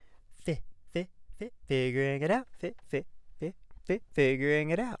Figuring it out. Figuring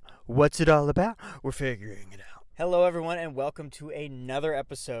it out. What's it all about? We're figuring it out. Hello, everyone, and welcome to another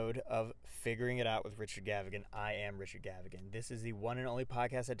episode of Figuring It Out with Richard Gavigan. I am Richard Gavigan. This is the one and only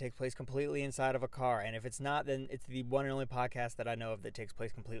podcast that takes place completely inside of a car. And if it's not, then it's the one and only podcast that I know of that takes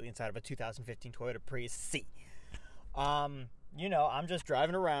place completely inside of a 2015 Toyota Prius C. I'm just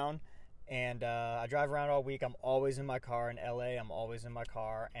driving around. And I drive around all week. I'm always in my car. In LA, I'm always in my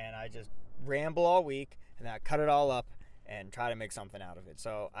car. And I just ramble all week. And then I cut it all up and try to make something out of it.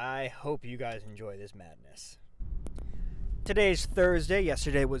 So I hope you guys enjoy this madness. Today's Thursday.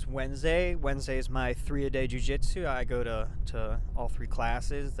 Yesterday was Wednesday. Wednesday is my 3-a-day jiu-jitsu. I go to all three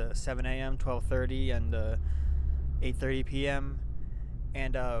classes, the 7 a.m., 12:30, and 8:30 p.m.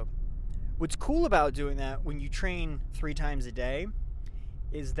 And what's cool about doing that when you train 3 times a day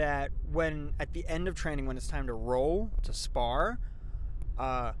is that when at the end of training, when it's time to roll, to spar,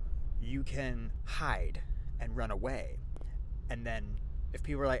 you can hide and run away. And then if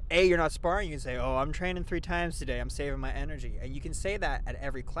people are like, hey, you're not sparring, you can say, oh, I'm training 3 times today, I'm saving my energy. And you can say that at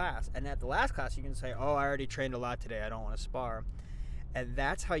every class. And at the last class, you can say, oh, I already trained a lot today, I don't want to spar. And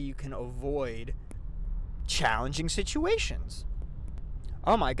that's how you can avoid challenging situations.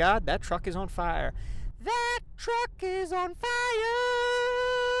 Oh my God, that truck is on fire. That truck is on fire.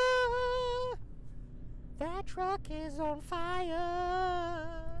 That truck is on fire.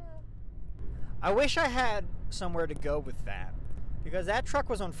 I wish I had somewhere to go with that. Because that truck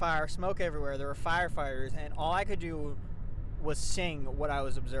was on fire, smoke everywhere, there were firefighters, and all I could do was sing what I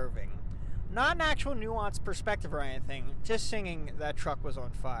was observing. Not an actual nuanced perspective or anything, just singing that truck was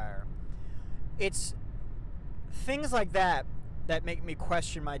on fire. It's things like that that make me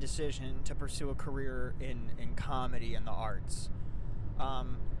question my decision to pursue a career in comedy and the arts.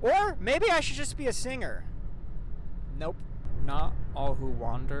 Or maybe I should just be a singer. Nope. Not all who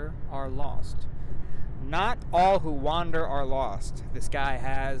wander are lost. Not all who wander are lost. This guy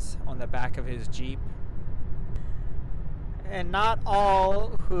has on the back of his Jeep. And not all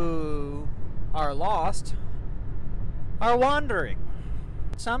who are lost are wandering.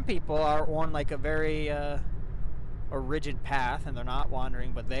 Some people are on like a very a rigid path and they're not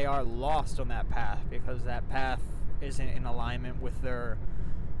wandering, but they are lost on that path because that path isn't in alignment with their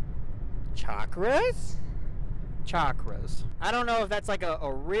chakras. I don't know if that's like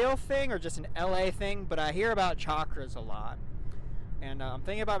a real thing or just an LA thing, but I hear about chakras a lot. And I'm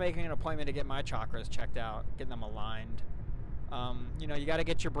thinking about making an appointment to get my chakras checked out, getting them aligned. You got to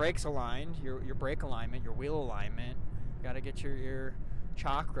get your brakes aligned, your brake alignment, your wheel alignment. You got to get your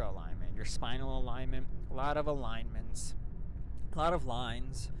chakra alignment, your spinal alignment. A lot of alignments, a lot of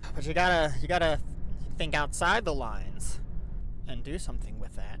lines. But you gotta think outside the lines and do something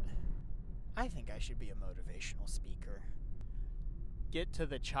with that. I think I should be a motivational speaker. Get to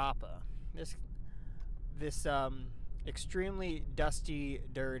the choppa. This extremely dusty,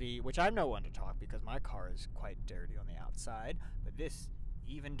 dirty, which I'm no one to talk because my car is quite dirty on the outside, but this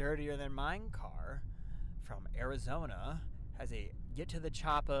even dirtier than mine car from Arizona has a Get to the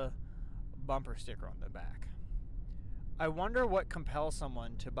Choppa bumper sticker on the back. I wonder what compels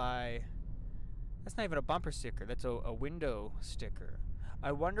someone to buy. That's not even a bumper sticker, that's a window sticker.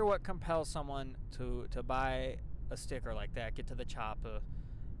 I wonder what compels someone to buy a sticker like that, Get to the Choppa,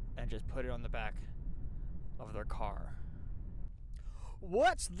 and just put it on the back of their car.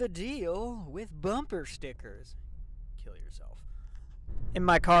 What's the deal with bumper stickers? Kill yourself. In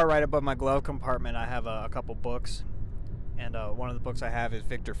my car, right above my glove compartment, I have a couple books. And one of the books I have is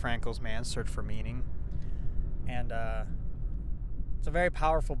Viktor Frankl's Man's Search for Meaning. And it's a very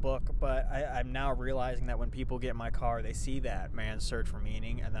powerful book, but I'm now realizing that when people get in my car, they see that Man's Search for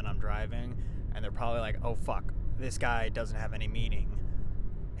Meaning, and then I'm driving, and they're probably like, oh fuck, this guy doesn't have any meaning,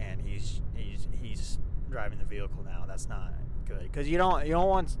 and he's driving the vehicle now. That's not good. Because you don't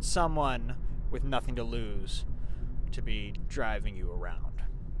want someone with nothing to lose to be driving you around.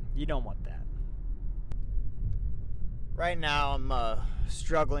 You don't want that. Right now, I'm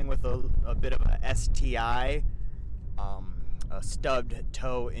struggling with a bit of a STI, a stubbed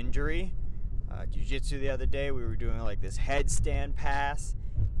toe injury. Jiu-jitsu the other day, we were doing like this headstand pass,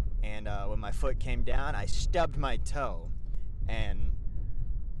 and when my foot came down, I stubbed my toe, and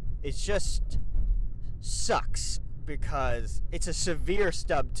it just sucks because it's a severe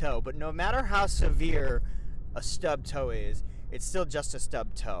stubbed toe, but no matter how severe a stubbed toe is, it's still just a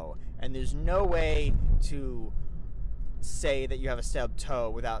stubbed toe, and there's no way to say that you have a stubbed toe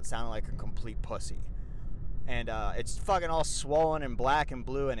without sounding like a complete pussy. And it's fucking all swollen and black and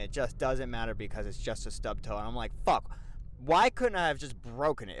blue, and it just doesn't matter because it's just a stubbed toe. And I'm like, fuck, why couldn't I have just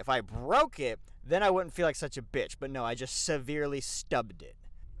broken it? If I broke it, then I wouldn't feel like such a bitch. But no, I just severely stubbed it.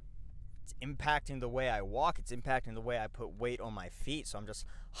 It's impacting the way I walk. It's impacting the way I put weight on my feet. So I'm just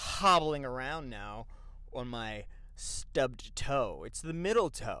hobbling around now on my stubbed toe. It's the middle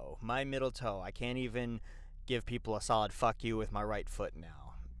toe, my middle toe. I can't even give people a solid fuck you with my right foot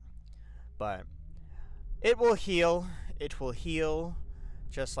now. But it will heal. It will heal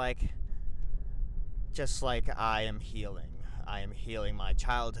just like I am healing. I am healing my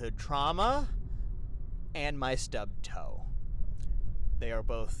childhood trauma and my stubbed toe. They are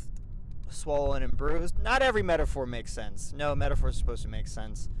both swollen and bruised. Not every metaphor makes sense. No metaphor is supposed to make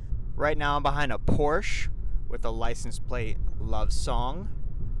sense. Right now I'm behind a Porsche with a license plate Love Song.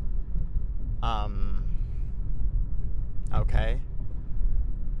 Okay.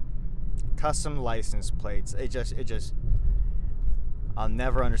 Custom license plates. It just I'll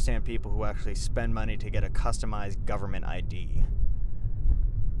never understand people who actually spend money to get a customized government ID.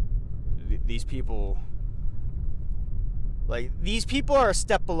 These people are a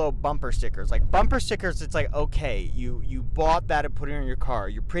step below bumper stickers. Like, bumper stickers, it's like, okay, you bought that and put it in your car.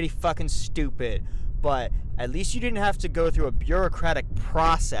 You're pretty fucking stupid, but at least you didn't have to go through a bureaucratic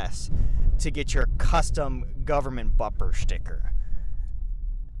process to get your custom government bumper sticker.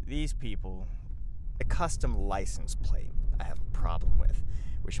 These people, a custom license plate, I have a problem with,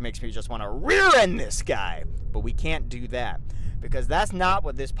 which makes me just want to rear end this guy. But we can't do that, because that's not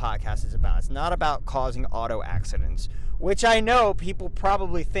what this podcast is about. It's not about causing auto accidents, which I know people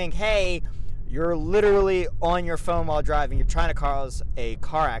probably think, hey, you're literally on your phone while driving. You're trying to cause a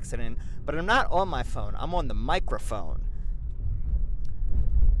car accident. But I'm not on my phone. I'm on the microphone.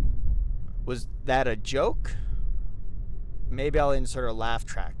 Was that a joke? Maybe I'll insert a laugh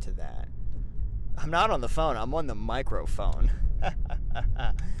track to that. I'm not on the phone. I'm on the microphone.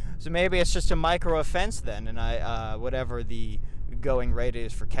 So maybe it's just a micro offense then, and I whatever the going rate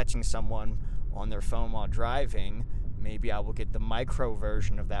is for catching someone on their phone while driving, maybe I will get the micro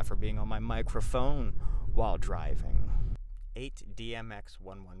version of that for being on my microphone while driving.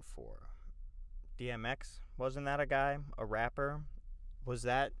 8DMX114. DMX? Wasn't that a guy? A rapper? Was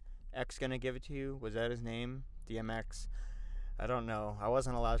that X gonna give it to you? Was that his name? DMX? I don't know. I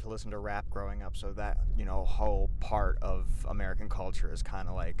wasn't allowed to listen to rap growing up, so that, whole part of American culture is kind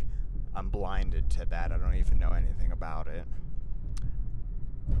of like, I'm blinded to that. I don't even know anything about it.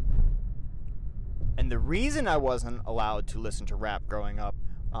 And the reason I wasn't allowed to listen to rap growing up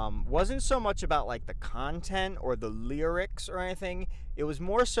wasn't so much about like the content or the lyrics or anything. It was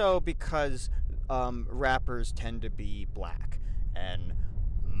more so because rappers tend to be black, and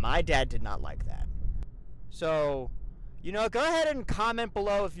my dad did not like that. So, go ahead and comment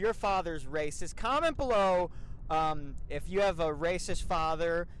below if your father's racist. Comment below if you have a racist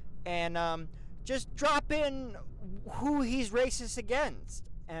father, and just drop in who he's racist against,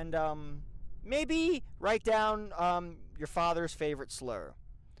 and maybe write down your father's favorite slur.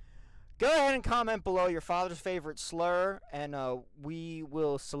 Go ahead and comment below your father's favorite slur, and we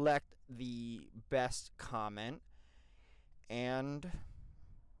will select the best comment, and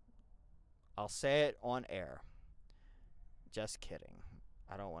I'll say it on air. Just kidding.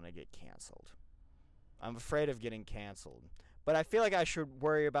 I don't want to get canceled. I'm afraid of getting canceled. But I feel like I should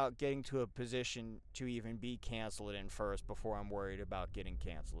worry about getting to a position to even be canceled in first before I'm worried about getting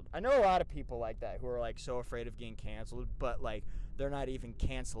canceled. I know a lot of people like that who are like so afraid of getting canceled, but like they're not even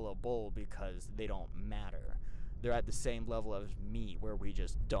cancelable because they don't matter. They're at the same level as me where we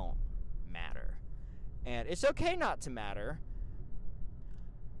just don't matter. And it's okay not to matter,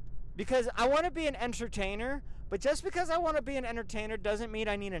 because I want to be an entertainer, but just because I want to be an entertainer doesn't mean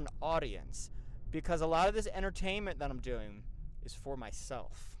I need an audience, because a lot of this entertainment that I'm doing is for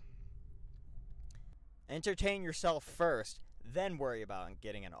myself. Entertain yourself first, then worry about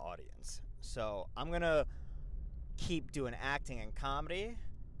getting an audience. So I'm going to keep doing acting and comedy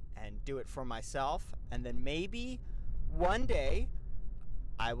and do it for myself, and then maybe one day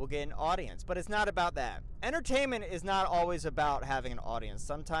I will get an audience. But it's not about that. Entertainment is not always about having an audience.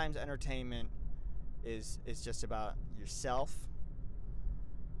 Sometimes entertainment is just about yourself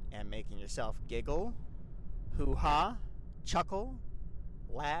and making yourself giggle, hoo-ha, chuckle,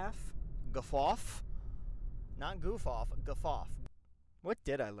 laugh, guffaw. Not goof off, guffaw. What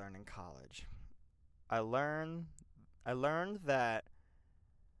did I learn in college? I learned that,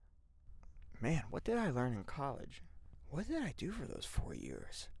 man, what did I learn in college? What did I do for those 4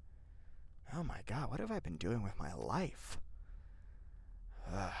 years? Oh my God, what have I been doing with my life?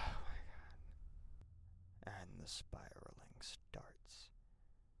 Oh my God. And the spiraling starts.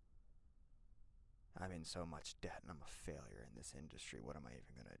 I'm in so much debt and I'm a failure in this industry. What am I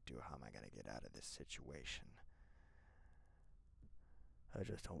even going to do? How am I going to get out of this situation? I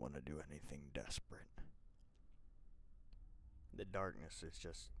just don't want to do anything desperate. The darkness is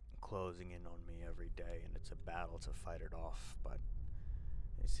just closing in on me every day, and it's a battle to fight it off, but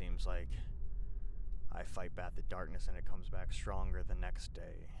it seems like I fight back the darkness and it comes back stronger the next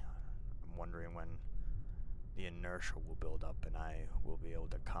day. I'm wondering when the inertia will build up and I will be able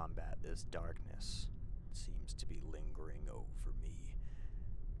to combat this darkness. It seems to be lingering over me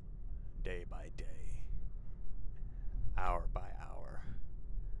day by day, hour by hour,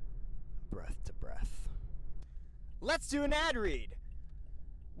 breath to breath. Let's do an ad read.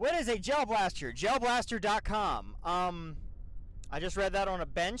 What is a gel blaster? Gelblaster.com. I just read that on a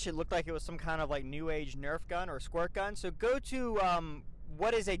bench. It looked like it was some kind of like new age Nerf gun or squirt gun. So go to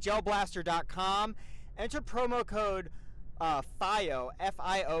whatisagelblaster.com, enter promo code FIO,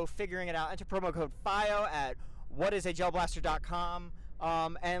 F-I-O, figuring it out. Enter promo code FIO at whatisagelblaster.com,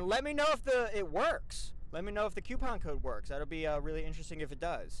 and let me know if it works. Let me know if the coupon code works. That'll be really interesting if it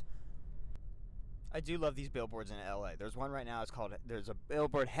does. I do love these billboards in LA. There's one right now, there's a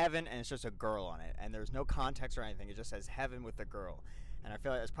billboard, Heaven, and it's just a girl on it. And there's no context or anything. It just says Heaven with a girl. And I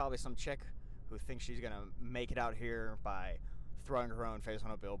feel like it's probably some chick who thinks she's going to make it out here by throwing her own face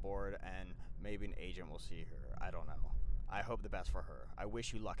on a billboard, and maybe an agent will see her. I don't know. I hope the best for her. I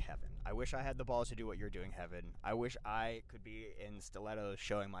wish you luck, Heaven. I wish I had the balls to do what you're doing, Heaven. I wish I could be in stilettos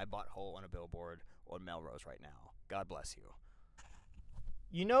showing my butthole on a billboard on Melrose right now. God bless you.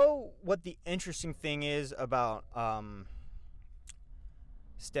 You know what the interesting thing is about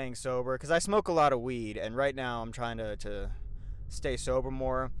staying sober? Because I smoke a lot of weed, and right now I'm trying to stay sober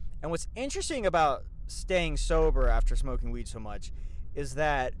more. And what's interesting about staying sober after smoking weed so much is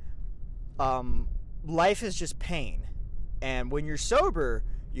that life is just pain. And when you're sober,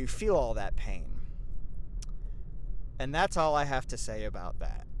 you feel all that pain. And that's all I have to say about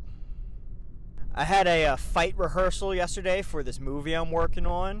that. I had a fight rehearsal yesterday for this movie I'm working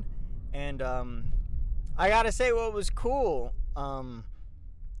on, and I gotta say what was cool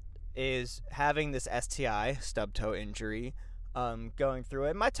is having this STI, stub toe injury, going through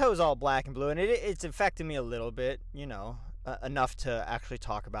it. My toe's all black and blue, and it's affected me a little bit, you know, enough to actually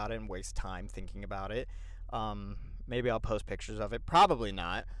talk about it and waste time thinking about it. Maybe I'll post pictures of it. Probably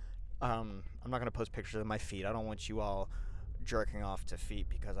not. I'm not gonna post pictures of my feet. I don't want you all jerking off to feet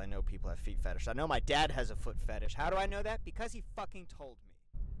because I know people have feet fetish. I know my dad has a foot fetish. How do I know that? Because he fucking told me.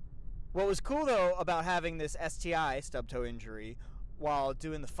 What was cool though about having this STI, stub toe injury, while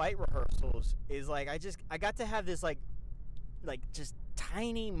doing the fight rehearsals is like I got to have this like just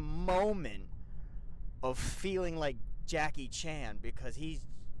tiny moment of feeling like Jackie Chan, because he's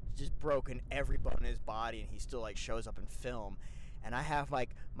just broken every bone in his body and he still like shows up in film. And I have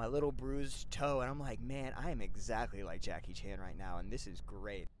like my little bruised toe, and I'm like, man, I am exactly like Jackie Chan right now, and this is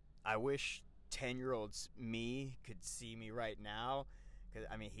great. I wish 10-year-old me could see me right now, because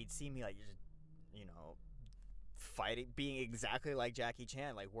I mean, he'd see me like just, you know, fighting, being exactly like Jackie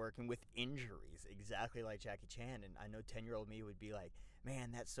Chan, like working with injuries, exactly like Jackie Chan. And I know 10-year-old me would be like,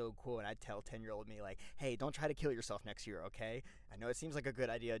 man, that's so cool. And I'd tell 10-year-old me like, hey, don't try to kill yourself next year, okay? I know it seems like a good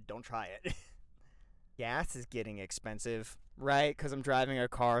idea, don't try it. Gas is getting expensive, right? Because I'm driving a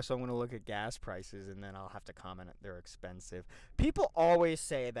car, so I'm going to look at gas prices, and then I'll have to comment they're expensive. People always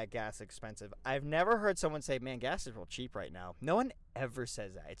say that gas is expensive. I've never heard someone say, man, gas is real cheap right now. No one ever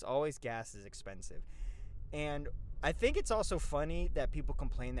says that. It's always gas is expensive. And I think it's also funny that people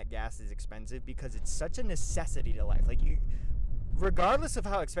complain that gas is expensive because it's such a necessity to life. Like, regardless of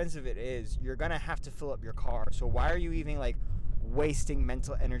how expensive it is, you're going to have to fill up your car. So why are you even, like, wasting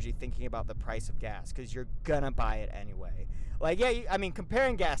mental energy thinking about the price of gas? Because you're gonna buy it anyway. Like, yeah, I mean,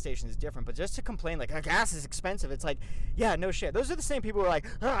 comparing gas stations is different, but just to complain like, gas is expensive, it's like, yeah, no shit. Those are the same people who are like,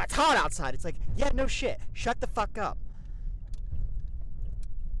 it's hot outside. It's like, yeah, no shit, shut the fuck up.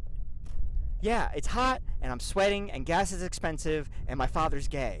 Yeah, it's hot and I'm sweating and gas is expensive and my father's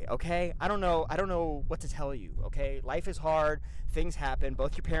gay, okay? I don't know what to tell you, okay? Life is hard, things happen,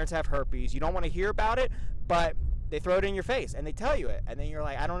 both your parents have herpes, you don't want to hear about it, but they throw it in your face and they tell you it, and then you're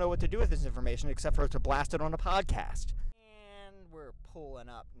like, I don't know what to do with this information except for to blast it on a podcast. And we're pulling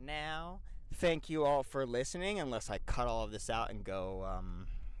up now. Thank you all for listening, unless I cut all of this out and go,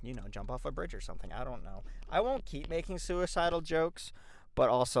 jump off a bridge or something. I don't know. I won't keep making suicidal jokes, but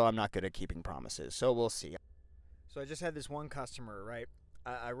also I'm not good at keeping promises, so we'll see. So I just had this one customer, right?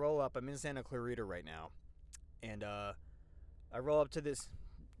 I roll up. I'm in Santa Clarita right now, and I roll up to this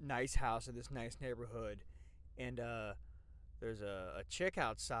nice house in this nice neighborhood, and there's a chick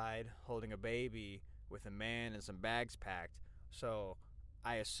outside holding a baby with a man and some bags packed. So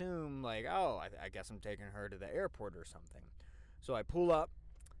I assume, like, oh, I guess I'm taking her to the airport or something. So I pull up,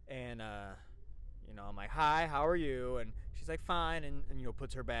 and I'm like, hi, how are you? And she's like, fine, and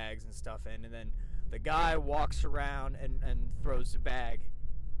puts her bags and stuff in. And then the guy walks around and throws the bag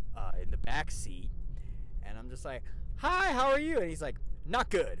back seat, and I'm just like, "Hi, how are you?" And he's like, "Not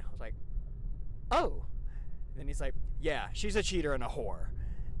good." I was like, "Oh." And then he's like, "Yeah, she's a cheater and a whore."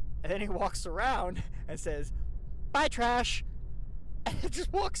 And then he walks around and says, "Bye, trash," and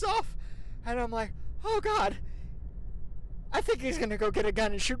just walks off. And I'm like, "Oh God, I think he's gonna go get a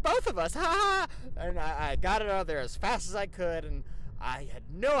gun and shoot both of us." Ha ha! And I got it out of there as fast as I could, and I had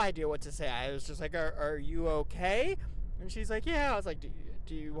no idea what to say. I was just like, "Are you okay?" And she's like, "Yeah." I was like,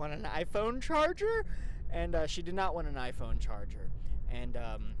 Do you want an iPhone charger?" And she did not want an iPhone charger. And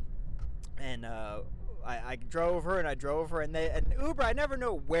I drove her, and Uber, I never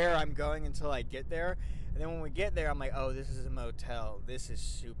know where I'm going until I get there. And then when we get there, I'm like, "Oh, this is a motel. This is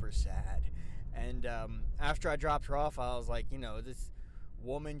super sad." And after I dropped her off, I was like, this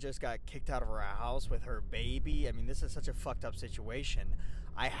woman just got kicked out of her house with her baby. I mean, this is such a fucked up situation.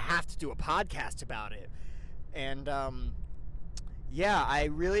 I have to do a podcast about it. And yeah, I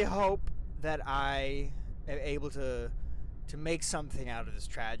really hope that I am able to make something out of this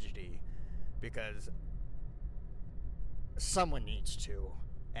tragedy, because someone needs to,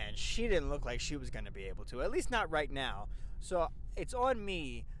 and she didn't look like she was going to be able to, at least not right now. So it's on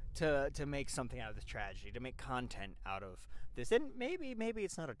me to make something out of this tragedy, to make content out of this. And maybe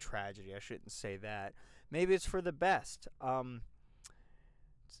it's not a tragedy. I shouldn't say that. Maybe it's for the best.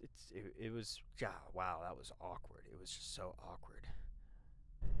 It was, yeah, wow, that was awkward. It was just so awkward.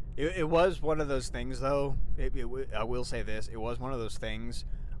 It was one of those things, though. I will say this: it was one of those things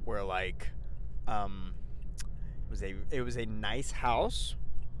where, like, it was a nice house.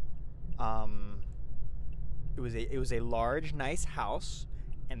 It was a large, nice house,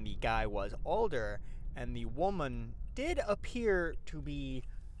 and the guy was older, and the woman did appear to be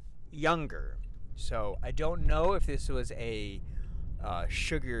younger. So I don't know if this was a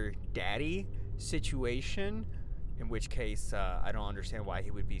sugar daddy situation, in which case I don't understand why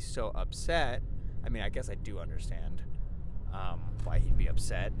he would be so upset. I mean, I guess I do understand why he'd be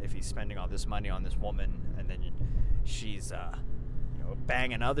upset if he's spending all this money on this woman, and then she's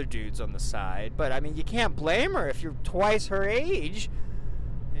banging other dudes on the side. But I mean, you can't blame her if you're twice her age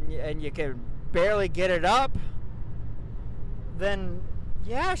and you can barely get it up. Then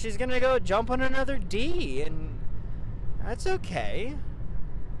yeah, she's gonna go jump on another D, and that's okay.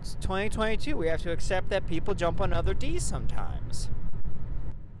 It's 2022. We have to accept that people jump on other D's sometimes.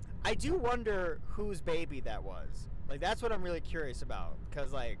 I do wonder whose baby that was. Like, that's what I'm really curious about,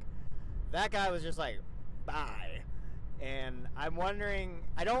 because like that guy was just like, bye. And I'm wondering,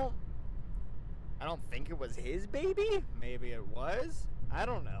 I don't think it was his baby. Maybe it was. I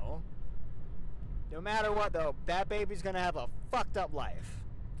don't know. No matter what, though, that baby's gonna have a fucked up life.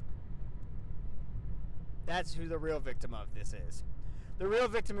 That's who the real victim of this is. The real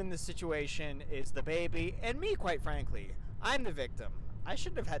victim in this situation is the baby, and me, quite frankly. I'm the victim. I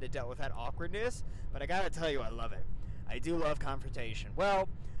shouldn't have had to deal with that awkwardness, but I gotta tell you, I love it. I do love confrontation. Well,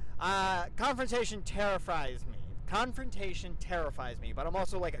 confrontation terrifies me. Confrontation terrifies me, but I'm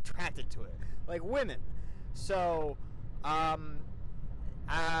also, like, attracted to it. Like women. So,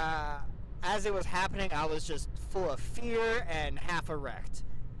 as it was happening, I was just full of fear and half erect.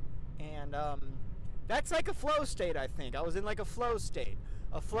 And, that's like a flow state, I think. I was in like a flow state.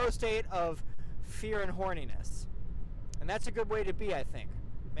 A flow state of fear and horniness. And that's a good way to be, I think.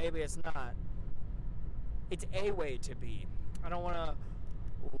 Maybe it's not. It's a way to be. I don't want to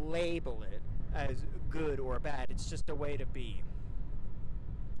label it as good or bad. It's just a way to be.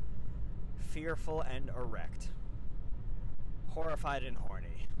 Fearful and erect. Horrified and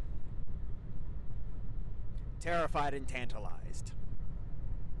horny. Terrified and tantalized.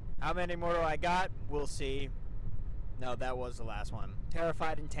 How many more do I got? We'll see. No, that was the last one.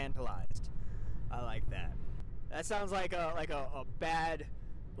 Terrified and tantalized. I like that. That sounds like a bad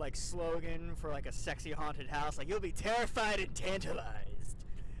like slogan for like a sexy haunted house. Like, you'll be terrified and tantalized.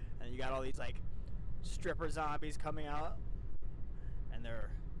 And you got all these like stripper zombies coming out, and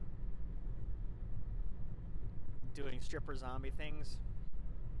they're doing stripper zombie things.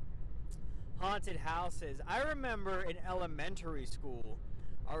 Haunted houses. I remember in elementary school,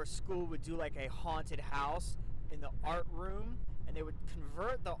 our school would do like a haunted house in the art room, and they would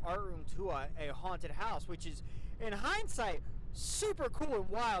convert the art room to a haunted house, which is, in hindsight, super cool and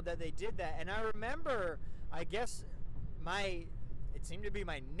wild that they did that. And I remember, I guess it seemed to be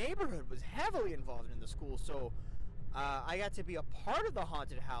my neighborhood was heavily involved in the school, so I got to be a part of the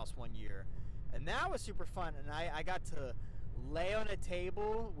haunted house one year, and that was super fun. And I got to lay on a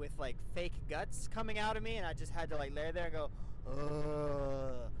table with like fake guts coming out of me, and I just had to like lay there and go,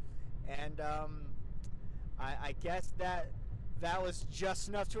 ugh. And I guess that was just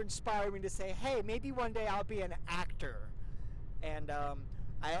enough to inspire me to say, hey, maybe one day I'll be an actor. And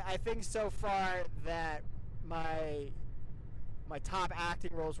I think so far that my top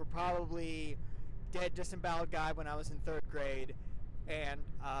acting roles were probably Dead Disemboweled Guy when I was in 3rd grade, and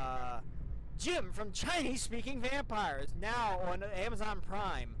Jim from Chinese Speaking Vampires, now on Amazon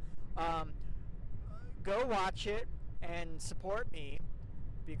Prime. Go watch it and support me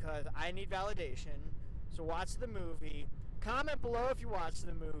because I need validation. So watch the movie. Comment below if you watched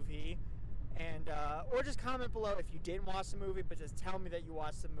the movie, and or just comment below if you didn't watch the movie, but just tell me that you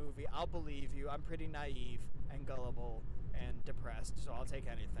watched the movie. I'll believe you. I'm pretty naive and gullible and depressed, so I'll take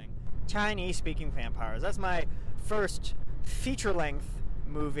anything. Chinese Speaking Vampires. That's my first feature-length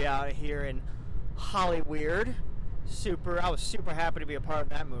movie out here in Hollyweird. I was super happy to be a part of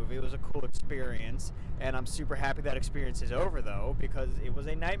that movie. It was a cool experience, and I'm super happy that experience is over, though, because it was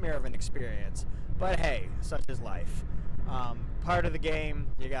a nightmare of an experience. But hey, such is life. Part of the game,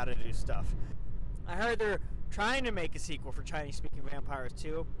 you gotta do stuff. I heard they're trying to make a sequel for Chinese Speaking Vampires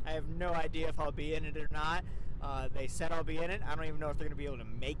 2. I have no idea if I'll be in it or not. They said I'll be in it. I don't even know if they're gonna be able to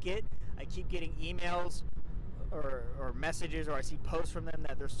make it. I keep getting emails or messages, or I see posts from them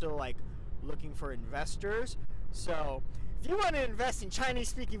that they're still like looking for investors. So if you want to invest in Chinese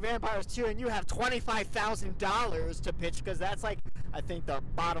Speaking Vampires 2 and you have $25,000 to pitch, because that's like, I think the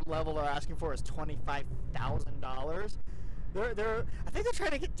bottom level they're asking for is $25,000. I think they're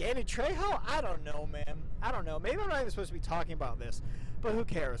trying to get Danny Trejo. I don't know, man. I don't know. Maybe I'm not even supposed to be talking about this, but who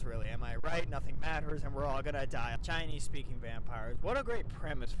cares, really? Am I right? Nothing matters, and we're all gonna die. Chinese Speaking Vampires. What a great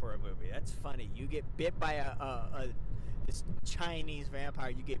premise for a movie. That's funny. You get bit by this Chinese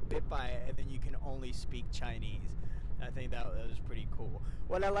vampire. You get bit by it, and then you can only speak Chinese. I think that was pretty cool.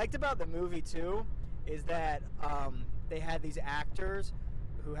 What I liked about the movie too is that they had these actors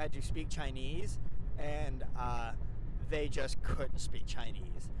who had to speak Chinese, and they just couldn't speak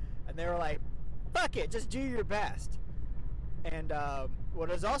Chinese, and they were like, fuck it, just do your best. And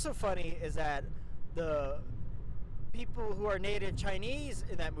what is also funny is that the people who are native Chinese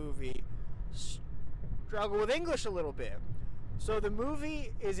in that movie struggle with English a little bit. So the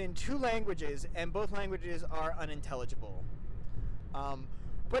movie is in 2 languages, and both languages are unintelligible.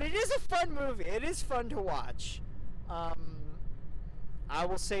 But it is a fun movie. It is fun to watch. I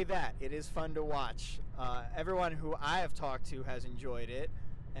will say that. It is fun to watch. Everyone who I have talked to has enjoyed it,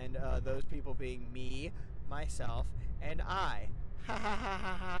 and those people being me, myself, and I.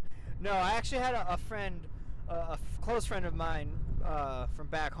 No, I actually had a friend, a close friend of mine from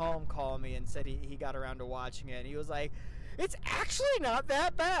back home call me and said he got around to watching it, and he was like, it's actually not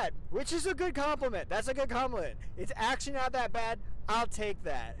that bad, which is a good compliment. That's a good compliment. It's actually not that bad. I'll take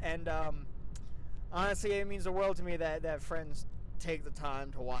that. And honestly, it means the world to me that friends take the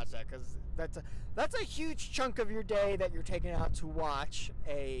time to watch that, because that's a huge chunk of your day that you're taking out to watch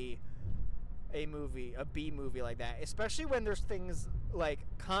a movie, a B movie like that, especially when there's things like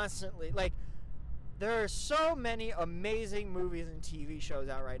constantly, like, there are so many amazing movies and TV shows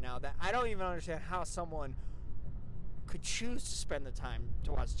out right now that I don't even understand how someone could choose to spend the time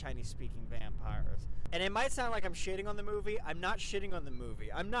to watch Chinese Speaking Vampires. And it might sound like I'm shitting on the movie. I'm not shitting on the movie.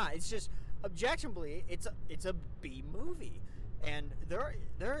 I'm not. It's just, objectively, it's a B movie. And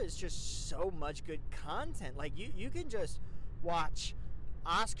there is just so much good content. Like, you can just watch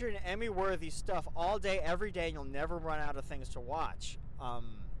Oscar and Emmy worthy stuff all day, every day, and you'll never run out of things to watch.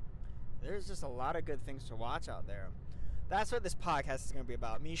 There's just a lot of good things to watch out there. That's what this podcast is going to be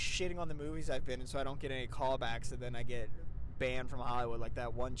about. Me shitting on the movies I've been in so I don't get any callbacks, and then I get banned from Hollywood like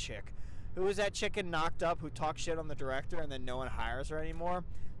that one chick. Who was that chicken Knocked Up who talked shit on the director and then no one hires her anymore?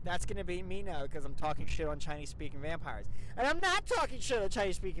 That's going to be me now because I'm talking shit on Chinese Speaking Vampires. And I'm not talking shit on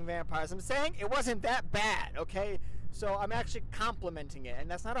Chinese Speaking Vampires. I'm saying it wasn't that bad, okay? So I'm actually complimenting it. And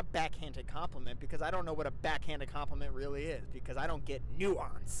that's not a backhanded compliment, because I don't know what a backhanded compliment really is, because I don't get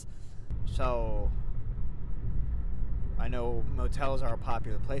nuance. So I know motels are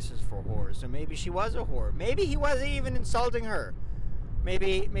popular places for whores, so maybe she was a whore. Maybe he wasn't even insulting her.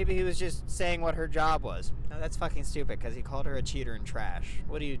 Maybe he was just saying what her job was. No, that's fucking stupid, because he called her a cheater and trash.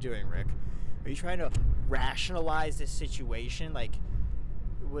 What are you doing, Rick? Are you trying to rationalize this situation? Like,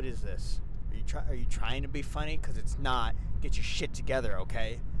 what is this? Are you trying to be funny? Because it's not. Get your shit together,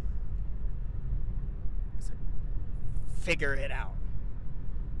 okay? So, figure it out.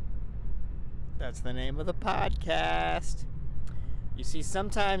 That's the name of the podcast. You see,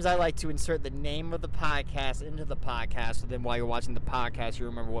 sometimes I like to insert the name of the podcast into the podcast, so then while you're watching the podcast, you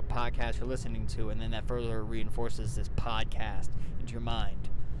remember what podcast you're listening to, and then that further reinforces this podcast into your mind.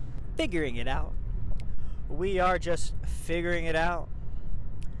 Figuring it out. We are just figuring it out.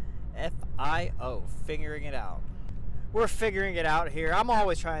 F-I-O, figuring it out. we're figuring it out here. I'm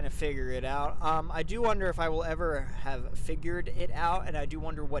always trying to figure it out. I do wonder if I will ever have figured it out, and I do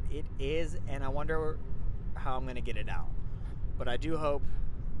wonder what it is, and I wonder how I'm going to get it out. But I do hope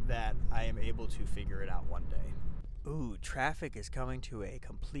that I am able to figure it out one day. Ooh, traffic is coming to a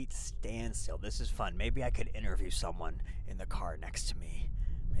complete standstill. This is fun. Maybe I could interview someone in the car next to me.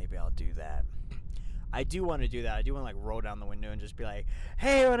 Maybe I'll do that. I do want to do that. I do want to like roll down the window and just be like,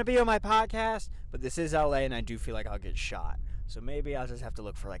 hey, I want to be on my podcast. But this is LA and I do feel like I'll get shot. So maybe I'll just have to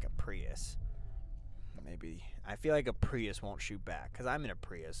look for like a Prius. Maybe. I feel like a Prius won't shoot back because I'm in a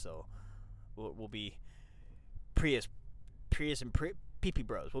Prius. So we'll be Prius and PP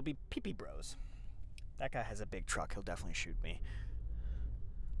bros. We'll be PP bros. That guy has a big truck. He'll definitely shoot me.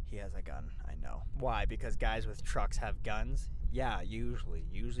 He has a gun. I know. Why? Because guys with trucks have guns? Yeah, usually.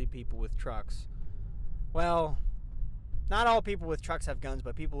 Usually people with trucks. Well, not all people with trucks have guns,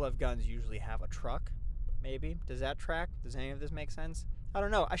 but people who have guns usually have a truck. Maybe. Does that track? Does any of this make sense? I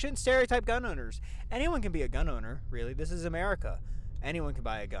don't know. I shouldn't stereotype gun owners. Anyone can be a gun owner, really. This is America. Anyone can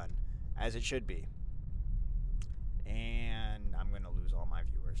buy a gun, as it should be. And I'm going to lose all my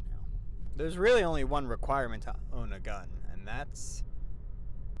viewers now. There's really only one requirement to own a gun, and that's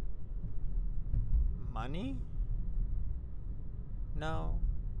money? No.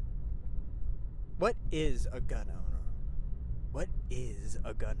 What is a gun owner? What is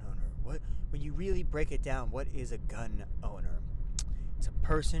a gun owner? When you really break it down, what is a gun owner? It's a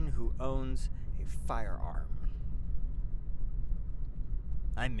person who owns a firearm.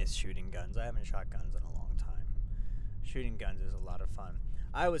 I miss shooting guns. I haven't shot guns in a long time. Shooting guns is a lot of fun.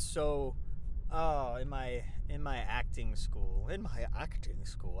 I was so in my acting school.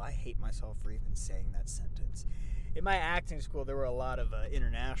 I hate myself for even saying that sentence. In my acting school, there were a lot of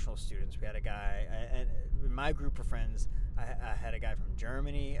international students. We had a guy, and in my group of friends, I had a guy from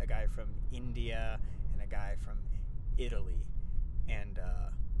Germany, a guy from India, and a guy from Italy. And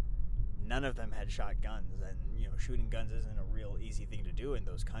none of them had shot guns. And, shooting guns isn't a real easy thing to do in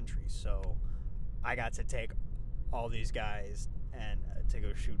those countries. So I got to take all these guys and to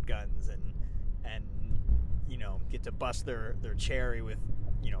go shoot guns and get to bust their cherry with,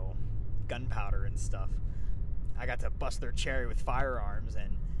 gunpowder and stuff. I got to bust their cherry with firearms,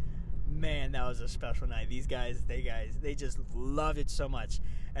 and man, that was a special night. These guys, they just love it so much,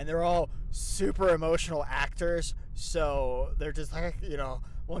 and they're all super emotional actors. So they're just like,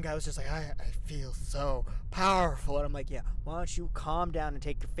 one guy was just like, I feel so powerful, and I'm like, yeah, why don't you calm down and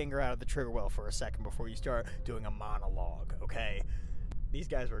take your finger out of the trigger well for a second before you start doing a monologue, okay? These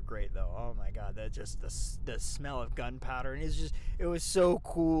guys were great, though. Oh my God, that just the smell of gunpowder, and it was so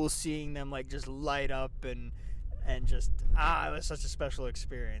cool seeing them like just light up and just it was such a special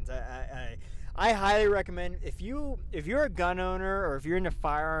experience. I highly recommend if you're a gun owner or if you're into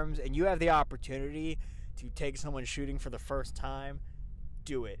firearms and you have the opportunity to take someone shooting for the first time,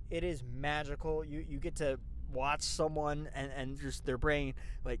 do it. It is magical. You get to watch someone and just their brain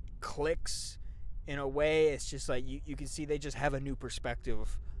like clicks in a way. It's just like you can see they just have a new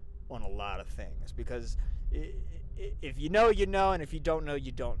perspective on a lot of things, because if you know, and if you don't know,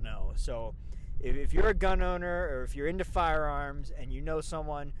 you don't know. So if you're a gun owner or if you're into firearms and you know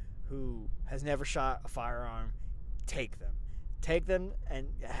someone who has never shot a firearm, take them and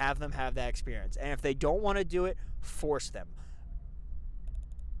have them have that experience. And if they don't want to do it, force them.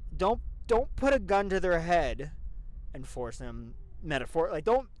 Don't put a gun to their head and force them.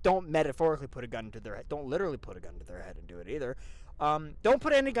 Don't metaphorically put a gun to their head. Don't literally put a gun to their head and do it either. Don't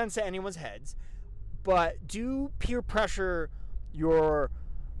put any guns to anyone's heads, but do peer pressure your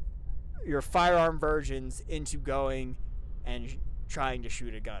firearm virgins into going and trying to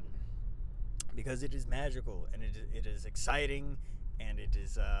shoot a gun, because it is magical and it is exciting, and it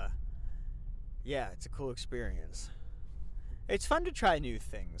is it's a cool experience. It's fun to try new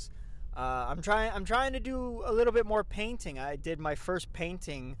things. I'm trying to do a little bit more painting. I did my first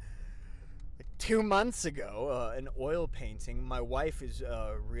painting 2 months ago, an oil painting. My wife is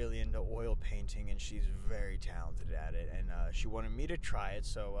really into oil painting, and she's very talented at it, and she wanted me to try it,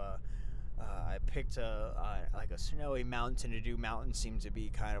 so I picked a snowy mountain to do. Mountains seem to be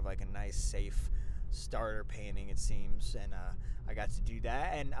kind of like a nice, safe starter painting, it seems, and I got to do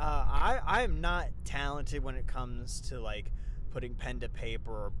that. And I am not talented when it comes to like putting pen to paper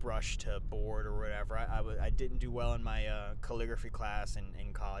or brush to board or whatever. I didn't do well in my calligraphy class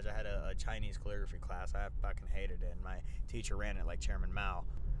in college. I had a Chinese calligraphy class. I fucking hated it, and my teacher ran it like Chairman Mao.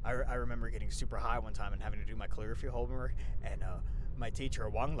 I remember getting super high one time and having to do my calligraphy homework, and my teacher,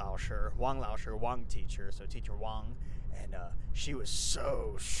 Wang teacher, so teacher Wang, and she was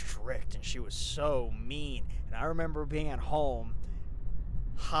so strict and she was so mean. And I remember being at home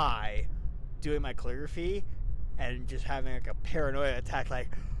high doing my calligraphy, and just having like a paranoia attack, like,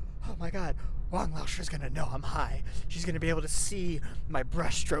 oh my god, Wang Laoshi's gonna know I'm high. She's gonna be able to see my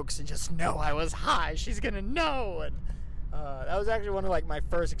brush strokes and just know I was high. She's gonna know. And that was actually one of like my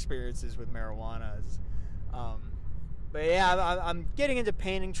first experiences with marijuana. But yeah, I'm getting into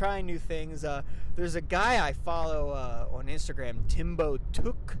painting, trying new things. There's a guy I follow on Instagram,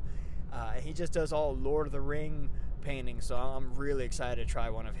 Ep.2. He just does all Lord of the Ring painting, so I'm really excited to try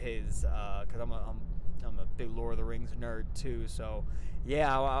one of his, because I'm a big Lord of the Rings nerd too. So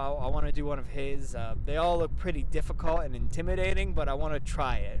yeah, I want to do one of his. They all look pretty difficult and intimidating, but I want to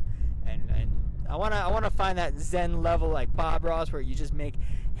try it, and I want to find that Zen level like Bob Ross, where you just make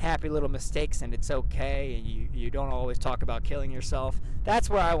happy little mistakes and it's okay, and you don't always talk about killing yourself. That's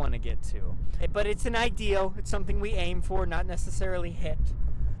where I want to get to. But it's an ideal. It's something we aim for, not necessarily hit.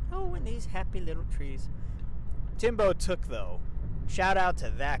 Oh, and these happy little trees. Ep.2 though, shout out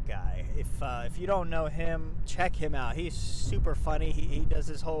to that guy. If you don't know him, check him out. He's super funny. He does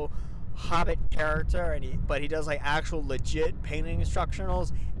this whole Hobbit character, but he does like actual legit painting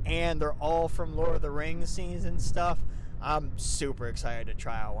instructionals, and they're all from Lord of the Rings scenes and stuff. I'm super excited to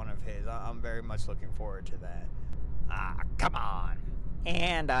try out one of his. I'm very much looking forward to that. Come on.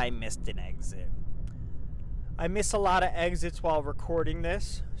 And I missed an exit. I miss a lot of exits while recording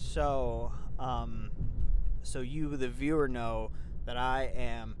this, so you, the viewer, know that I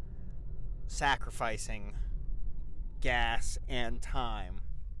am sacrificing gas and time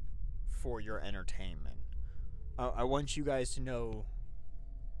for your entertainment. I want you guys to know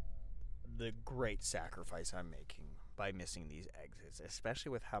the great sacrifice I'm making by missing these exits,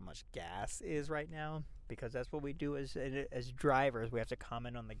 especially with how much gas is right now, because that's what we do as drivers. We have to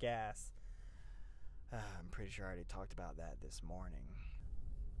comment on the gas. I'm pretty sure I already talked about that this morning.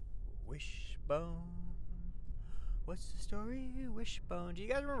 Wishbone. What's the story? Wishbone. Do you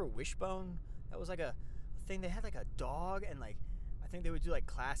guys remember Wishbone? That was like a thing. They had like a dog, and like I think they would do like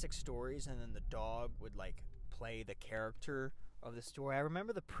classic stories, and then the dog would like play the character of the story. I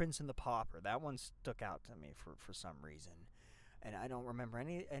remember The Prince and the Pauper. That one stuck out to me for some reason. And I don't remember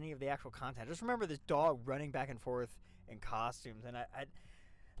any of the actual content. I just remember this dog running back and forth in costumes. And I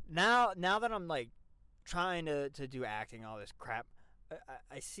now that I'm like trying to do acting, all this crap,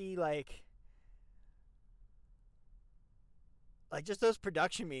 I see like just those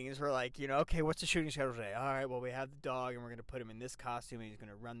production meetings where like, you know, okay, what's the shooting schedule today? All right, well, we have the dog and we're going to put him in this costume and he's going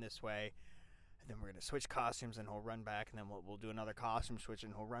to run this way. And then we're going to switch costumes and he'll run back, and then we'll do another costume switch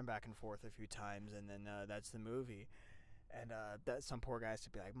and he'll run back and forth a few times, and then that's the movie. And that some poor guys to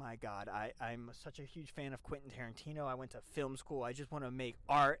be like, my God, I'm such a huge fan of Quentin Tarantino. I went to film school. I just want to make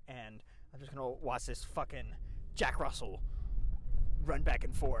art, and I'm just going to watch this fucking Jack Russell run back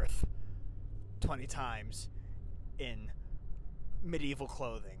and forth 20 times in medieval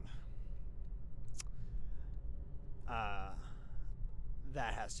clothing.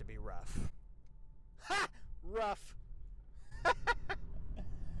 That has to be rough. Ha! Rough.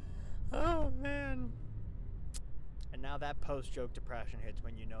 Oh, man. And now that post-joke depression hits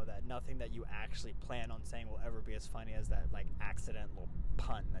when you know that nothing that you actually plan on saying will ever be as funny as that, like, accidental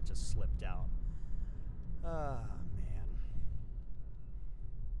pun that just slipped out. Oh, man.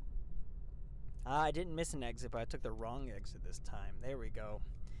 I didn't miss an exit, but I took the wrong exit this time. There we go.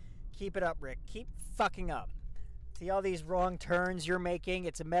 Keep it up, Rick. Keep fucking up. See all these wrong turns you're making?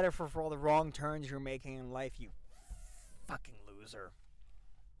 It's a metaphor for all the wrong turns you're making in life, you fucking loser.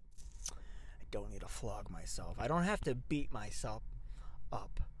 I don't need to flog myself. I don't have to beat myself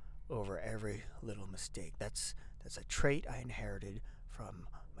up over every little mistake. That's a trait I inherited from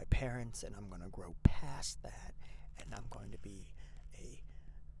my parents, and I'm going to grow past that, and I'm going to be a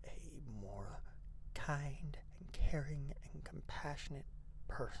more kind and caring and compassionate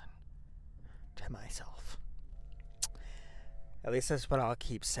person to myself. At least that's what I'll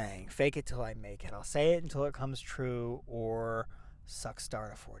keep saying. Fake it till I make it. I'll say it until it comes true, or suck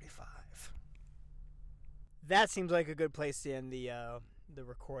star to 45. That seems like a good place to end the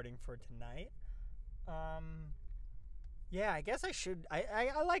recording for tonight. Yeah, I guess I should.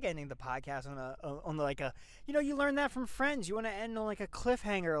 I like ending the podcast on like a, you know, you learn that from Friends. You want to end on like a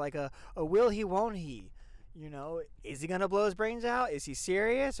cliffhanger, like a will he, won't he? You know, is he gonna blow his brains out? Is he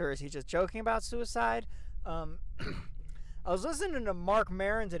serious, or is he just joking about suicide? I was listening to Mark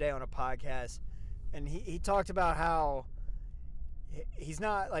Maron today on a podcast, and he talked about how he's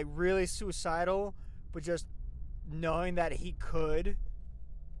not like really suicidal, but just knowing that he could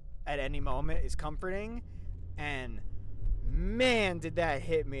at any moment is comforting. And man, did that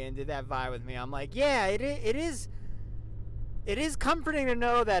hit me and did that vibe with me. I'm like, yeah, it is comforting to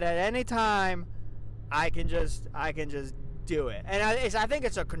know that at any time I can just do it. And I think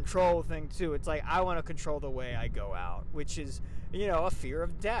it's a control thing too. It's like I want to control the way I go out, which is, a fear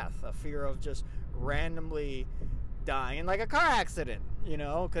of death, a fear of just randomly dying in like a car accident,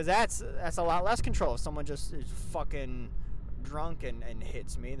 because that's a lot less control. If someone just is fucking drunk and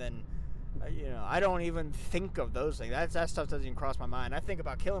hits me, then I don't even think of those things. That stuff doesn't even cross my mind. I think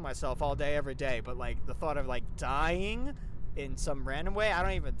about killing myself all day, every day, but like the thought of like dying in some random way, I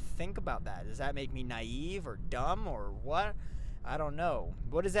don't even think about that. Does that make me naive or dumb or what? I don't know.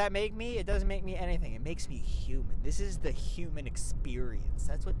 What does that make me? It doesn't make me anything. It makes me human. This is the human experience.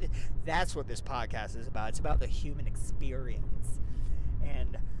 That's what this podcast is about. It's about the human experience.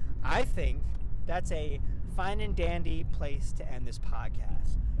 And I think that's a fine and dandy place to end this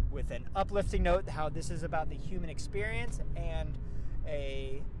podcast, with an uplifting note how this is about the human experience and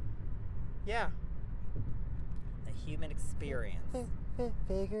the human experience.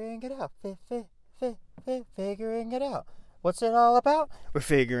 Figuring it out. Figuring it out. What's it all about? We're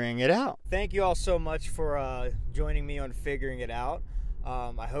figuring it out. Thank you all so much for joining me on Figuring It Out.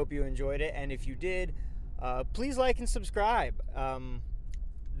 I hope you enjoyed it, and if you did, please like and subscribe.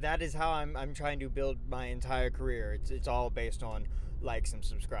 That is how I'm trying to build my entire career. It's all based on likes and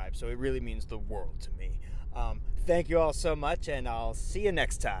subscribes, so it really means the world to me. Thank you all so much, and I'll see you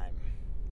next time.